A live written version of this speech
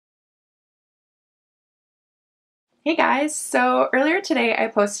Hey guys, so earlier today I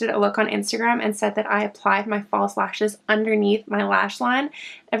posted a look on Instagram and said that I applied my false lashes underneath my lash line.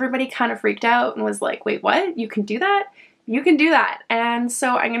 Everybody kind of freaked out and was like, wait, what? You can do that? You can do that. And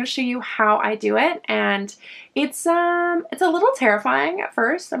so I'm going to show you how I do it, and it's a little terrifying at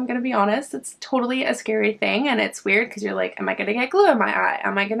first, I'm going to be honest. It's totally a scary thing, and it's weird because you're like, am I going to get glue in my eye?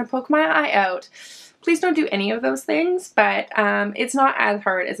 Am I going to poke my eye out? Please don't do any of those things, but it's not as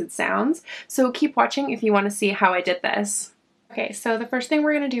hard as it sounds. So keep watching if you want to see how I did this. Okay, so the first thing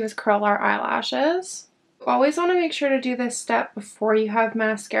we're going to do is curl our eyelashes. You always want to make sure to do this step before you have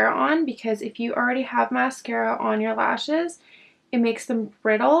mascara on, because if you already have mascara on your lashes, it makes them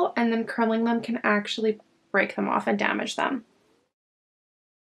brittle, and then curling them can actually break them off and damage them.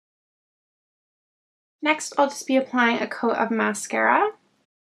 Next, I'll just be applying a coat of mascara.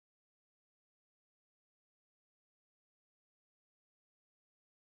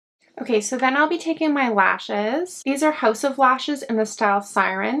 Okay, so then I'll be taking my lashes. These are House of Lashes in the style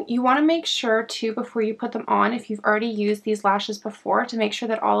Siren. You want to make sure too, before you put them on, if you've already used these lashes before, to make sure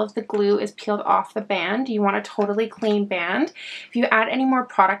that all of the glue is peeled off the band. You want a totally clean band. If you add any more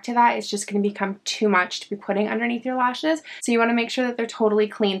product to that, it's just going to become too much to be putting underneath your lashes. So you want to make sure that they're totally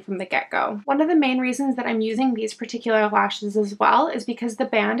clean from the get-go. One of the main reasons that I'm using these particular lashes as well is because the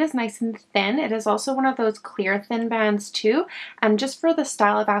band is nice and thin. It is also one of those clear thin bands too, and just for the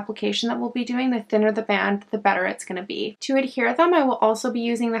style of application that we'll be doing, the thinner the band, the better it's going to be. To adhere them, I will also be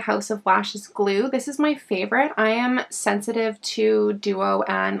using the House of Lashes glue. This is my favorite. I am sensitive to duo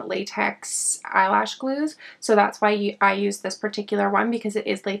and latex eyelash glues, so that's why I use this particular one, because it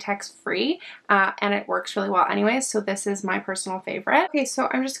is latex free and it works really well anyways, so this is my personal favorite. Okay, so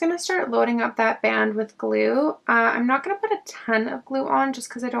I'm just going to start loading up that band with glue. I'm not going to put a ton of glue on just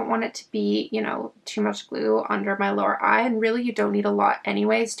because I don't want it to be, you know, too much glue under my lower eye, and really you don't need a lot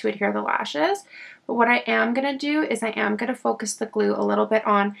anyways to adhere the lashes. But what I am going to do is I am going to focus the glue a little bit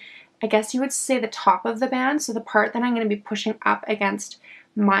on, I guess you would say, the top of the band, so the part that I'm going to be pushing up against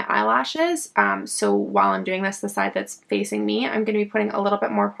my eyelashes. So while I'm doing this, the side that's facing me, I'm going to be putting a little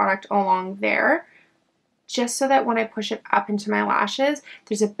bit more product along there, just so that when I push it up into my lashes,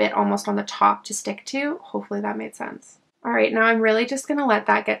 there's a bit almost on the top to stick to. Hopefully that made sense. All right, now I'm really just gonna let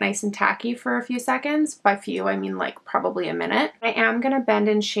that get nice and tacky for a few seconds. By few, I mean like probably a minute. I am gonna bend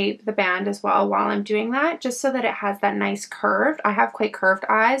and shape the band as well while I'm doing that, just so that it has that nice curve. I have quite curved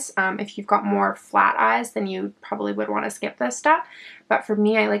eyes. If you've got more flat eyes, then you probably would wanna skip this step. But for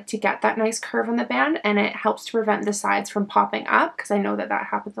me, I like to get that nice curve on the band, and it helps to prevent the sides from popping up, because I know that that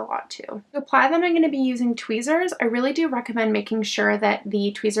happens a lot too. To apply them, I'm going to be using tweezers. I really do recommend making sure that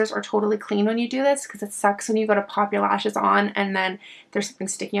the tweezers are totally clean when you do this, because it sucks when you go to pop your lashes on and then there's something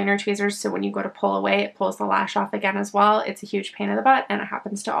sticky on your tweezers, so when you go to pull away, it pulls the lash off again as well. It's a huge pain in the butt, and it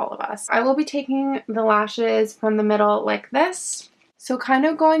happens to all of us. I will be taking the lashes from the middle like this. So kind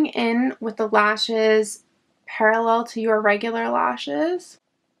of going in with the lashes parallel to your regular lashes.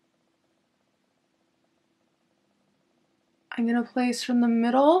 I'm going to place from the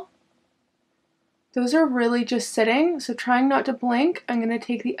middle. Those are really just sitting, so trying not to blink. I'm going to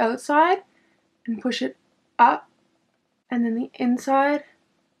take the outside and push it up, and then the inside.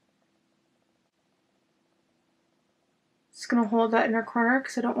 Just going to hold that inner corner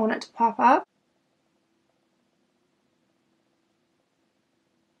because I don't want it to pop up.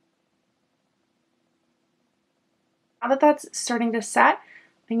 Now that that's starting to set,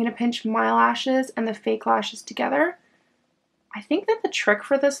 I'm going to pinch my lashes and the fake lashes together. I think that the trick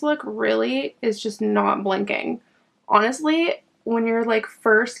for this look really is just not blinking. Honestly, when you're like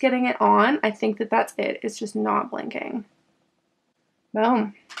first getting it on, I think that that's it. It's just not blinking.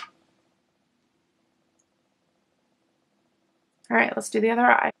 Boom. All right, let's do the other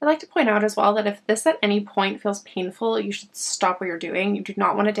eye. I'd like to point out as well that if this at any point feels painful, you should stop what you're doing. You do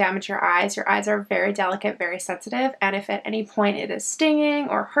not want to damage your eyes. Your eyes are very delicate, very sensitive, and if at any point it is stinging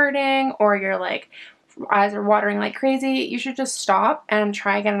or hurting, or you're like, eyes are watering like crazy, you should just stop and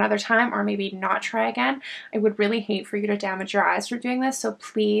try again another time, or maybe not try again. I would really hate for you to damage your eyes for doing this, so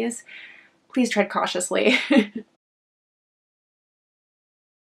please, please tread cautiously.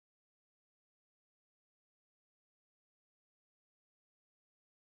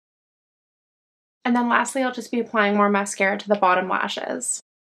 And then lastly, I'll just be applying more mascara to the bottom lashes.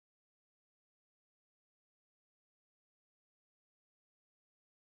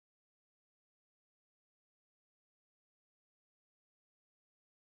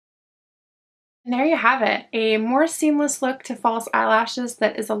 And there you have it, a more seamless look to false eyelashes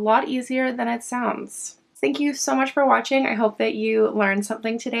that is a lot easier than it sounds. thank you so much for watching. I hope that you learned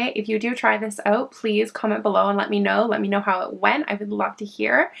something today. If you do try this out, please comment below and let me know. Let me know how it went. I would love to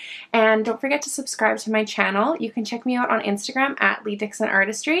hear. And don't forget to subscribe to my channel. You can check me out on Instagram at Lee Dixon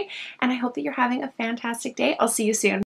Artistry. And I hope that you're having a fantastic day. I'll see you soon.